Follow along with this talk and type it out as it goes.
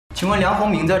请问梁鸿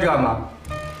明在这儿吗？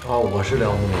啊，我是梁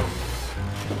鸿明。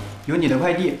有你的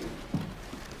快递。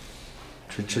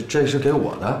这是给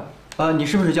我的。你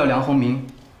是不是叫梁鸿明？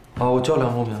啊，我叫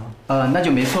梁鸿明。那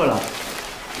就没错了。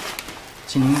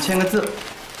请您签个字。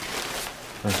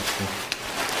嗯，行。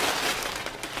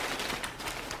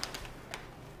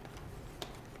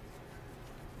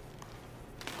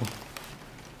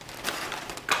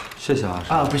谢谢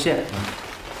啊。不谢。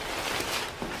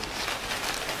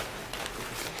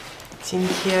今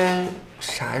天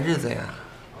啥日子呀？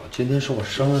今天是我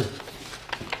生日。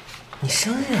你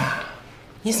生日啊？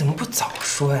你怎么不早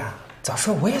说呀？早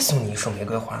说我也送你一束玫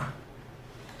瑰花。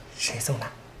谁送的？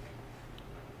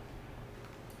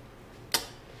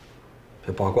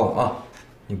别八卦啊！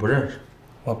你不认识？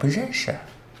我不认识。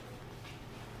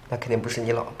那肯定不是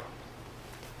你老婆。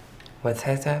我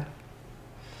猜猜。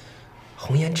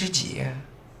红颜知己，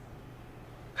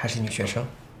还是女学生？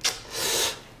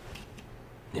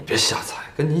你别瞎猜，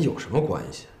跟你有什么关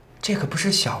系？这可不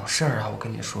是小事儿啊！我跟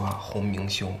你说，鸿明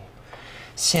兄，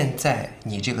现在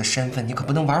你这个身份，你可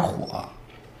不能玩火。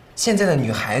现在的女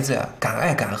孩子敢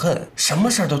爱敢恨，什么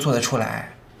事儿都做得出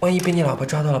来。万一被你老婆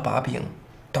抓到了把柄，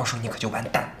到时候你可就完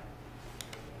蛋了，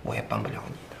我也帮不了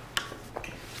你的。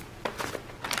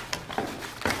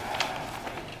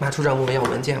妈出账问我要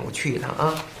文件，我去一趟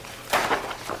啊。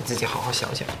你自己好好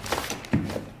想想，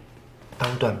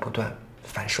当断不断，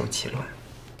反受其乱。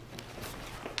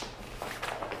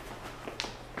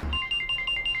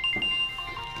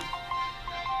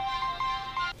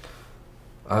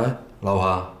哎，老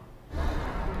婆。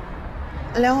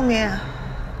梁鸿明，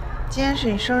今天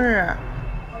是你生日，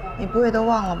你不会都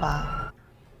忘了吧？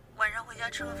晚上回家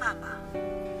吃个饭吧，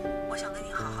我想跟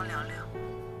你好好聊聊。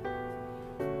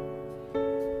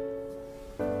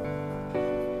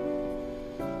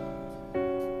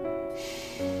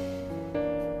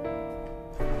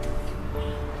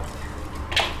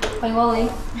欢迎光临。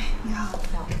哎，你好。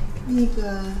那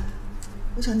个，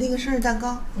我想订个生日蛋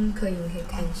糕。可以，你可以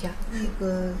看一下。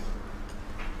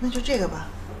那就这个吧。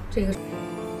这个。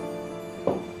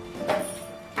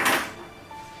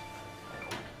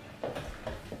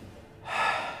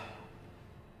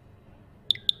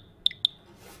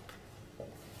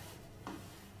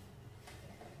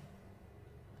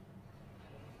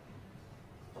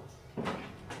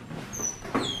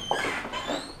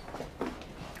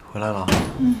回来了。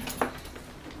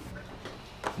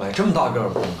买这么大个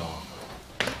儿蛋糕，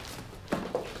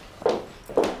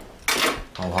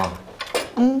老婆。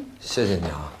谢谢你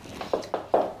啊。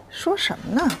说什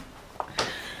么呢？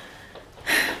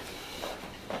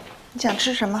你想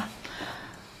吃什么？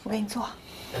我给你做。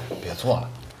别做了，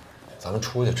咱们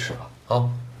出去吃吧啊！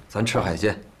咱吃海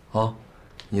鲜啊！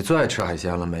你最爱吃海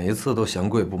鲜了，每一次都嫌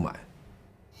贵不买。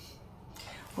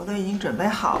我都已经准备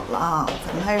好了，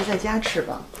咱们还是在家吃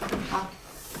吧。啊。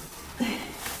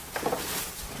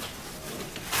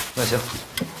那行，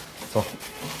走，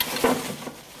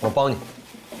我帮你。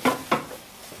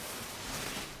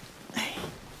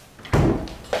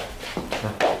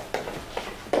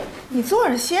你坐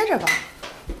着歇着吧。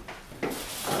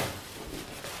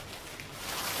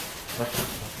来，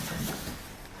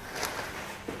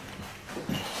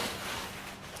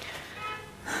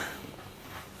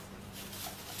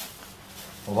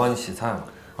我帮你洗菜吧，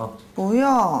啊？不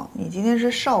用，你今天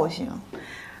是寿星，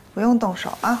不用动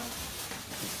手啊。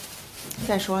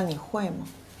再说了，你会吗？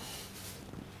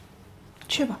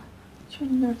去吧，去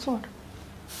你那儿坐着。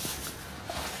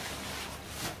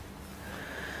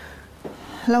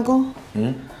老公。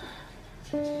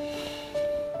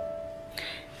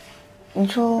你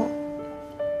说，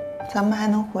咱们还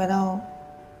能回到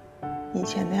以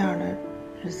前那样的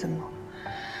日子吗？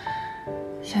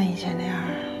像以前那样，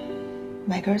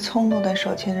买根葱都得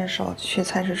手牵着手去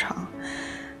菜市场，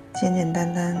简简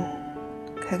单单、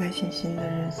开开心心的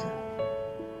日子，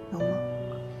能吗？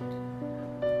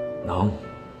能。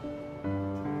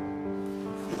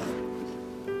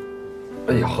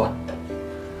哎呀呵，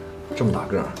这么大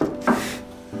个儿，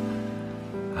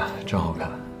哎，真好看。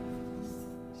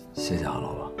谢谢啊，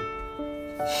老婆。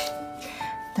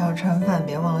待会儿吃完饭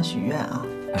别忘了许愿啊。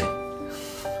哎，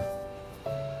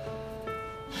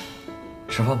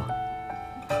吃饭吧。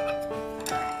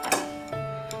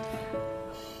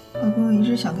老公，我一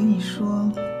直想跟你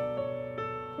说，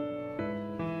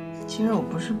其实我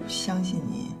不是不相信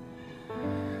你，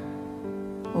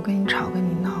我跟你吵跟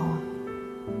你闹，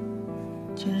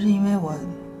其实是因为我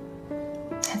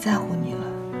太在乎你了，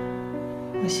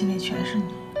我心里全是你。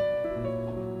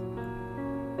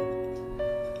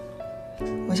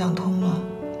我想通了，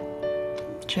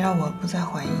只要我不再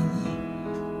怀疑你，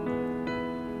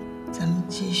咱们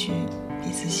继续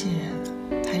彼此信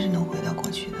任，还是能回到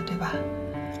过去的，对吧？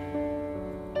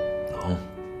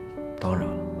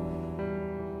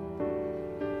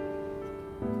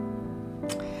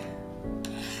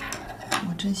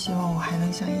希望我还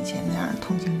能像以前那样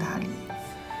通情达理。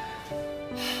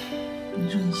你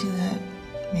说你现在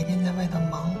每天在外头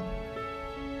忙，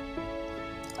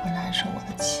回来还受我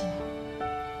的气，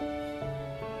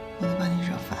我都把你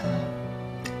惹烦了。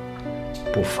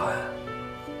不烦，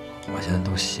我现在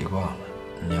都习惯了。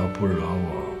你要不惹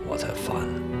我，我才烦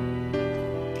呢。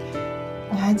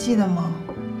你还记得吗？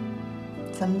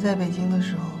咱们在北京的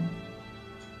时候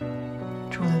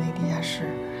住的那地下室，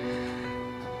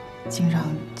经常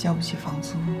交不起房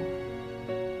租。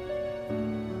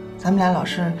咱们俩老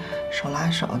是手拉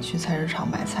手去菜市场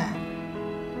买菜，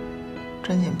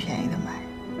专捡便宜的买。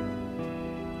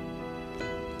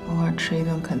偶尔吃一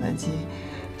顿肯德基，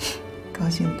高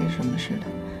兴的跟什么似的。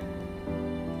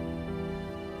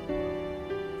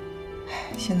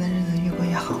现在日子越过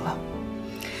越好了，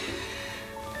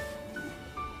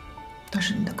都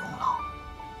是你的功劳。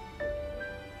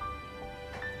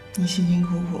你辛辛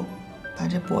苦苦把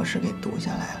这博士给读下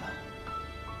来了。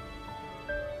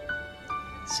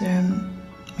虽然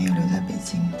没有留在北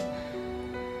京，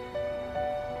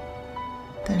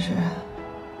但是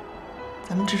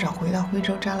咱们至少回到徽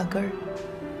州扎了根儿。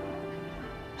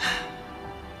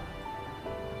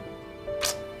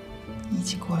一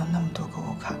起过了那么多沟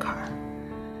沟坎坎儿。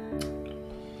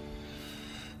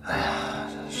哎呀，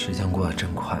时间过得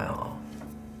真快啊！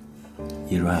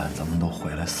一转咱们都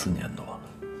回来4年多了。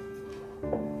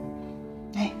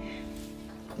哎，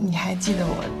你还记得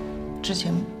我之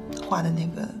前画的那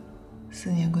个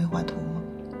4年规划图吗？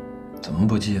怎么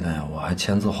不记得呀？我还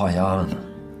签字画押了呢。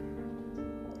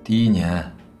第1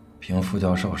年，评副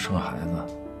教授生孩子；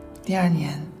第2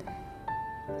年，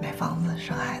买房子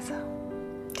生孩子；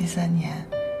第3年，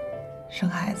生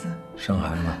孩子；生孩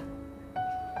子；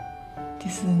第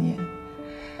4年，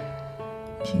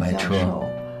评教买车授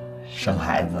生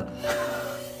孩子。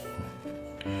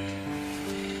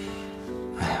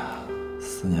哎呀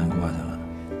，4年过去了，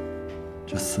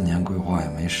这4年规划也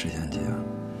没实现结。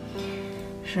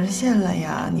实现了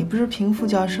呀！你不是评副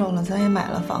教授了，咱也买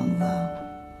了房子。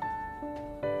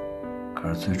可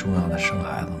是最重要的生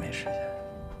孩子没实现。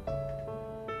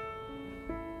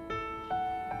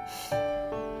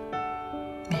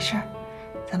没事儿，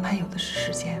咱们还有的是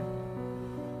时间。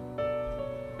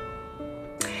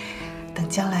等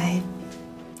将来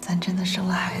咱真的生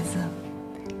了孩子，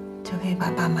就可以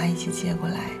把爸妈一起接过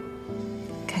来，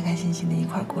开开心心的一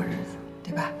块儿过日子，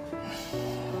对吧？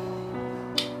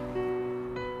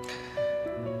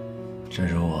这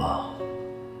是我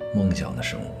梦想的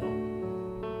生活。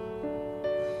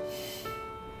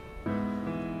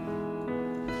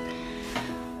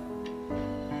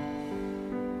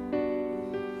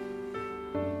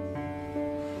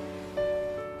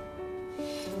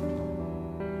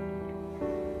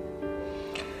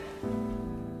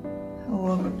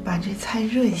我把这菜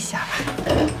热一下吧。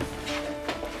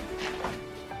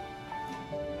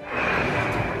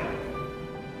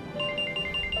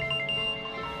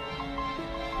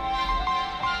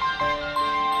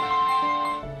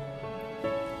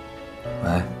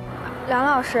喂，梁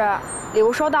老师，礼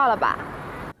物收到了吧？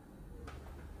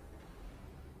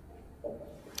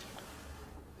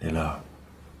李乐，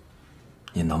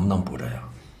你能不能不这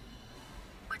样？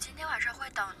我今天晚上会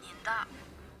等您的。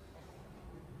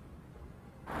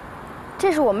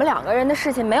这是我们2个人的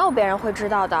事情，没有别人会知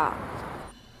道的。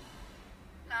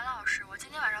梁老师，我今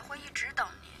天晚上会一直等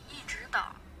您，一直等，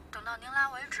等到您来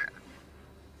为止。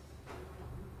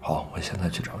好，我现在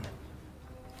去找你。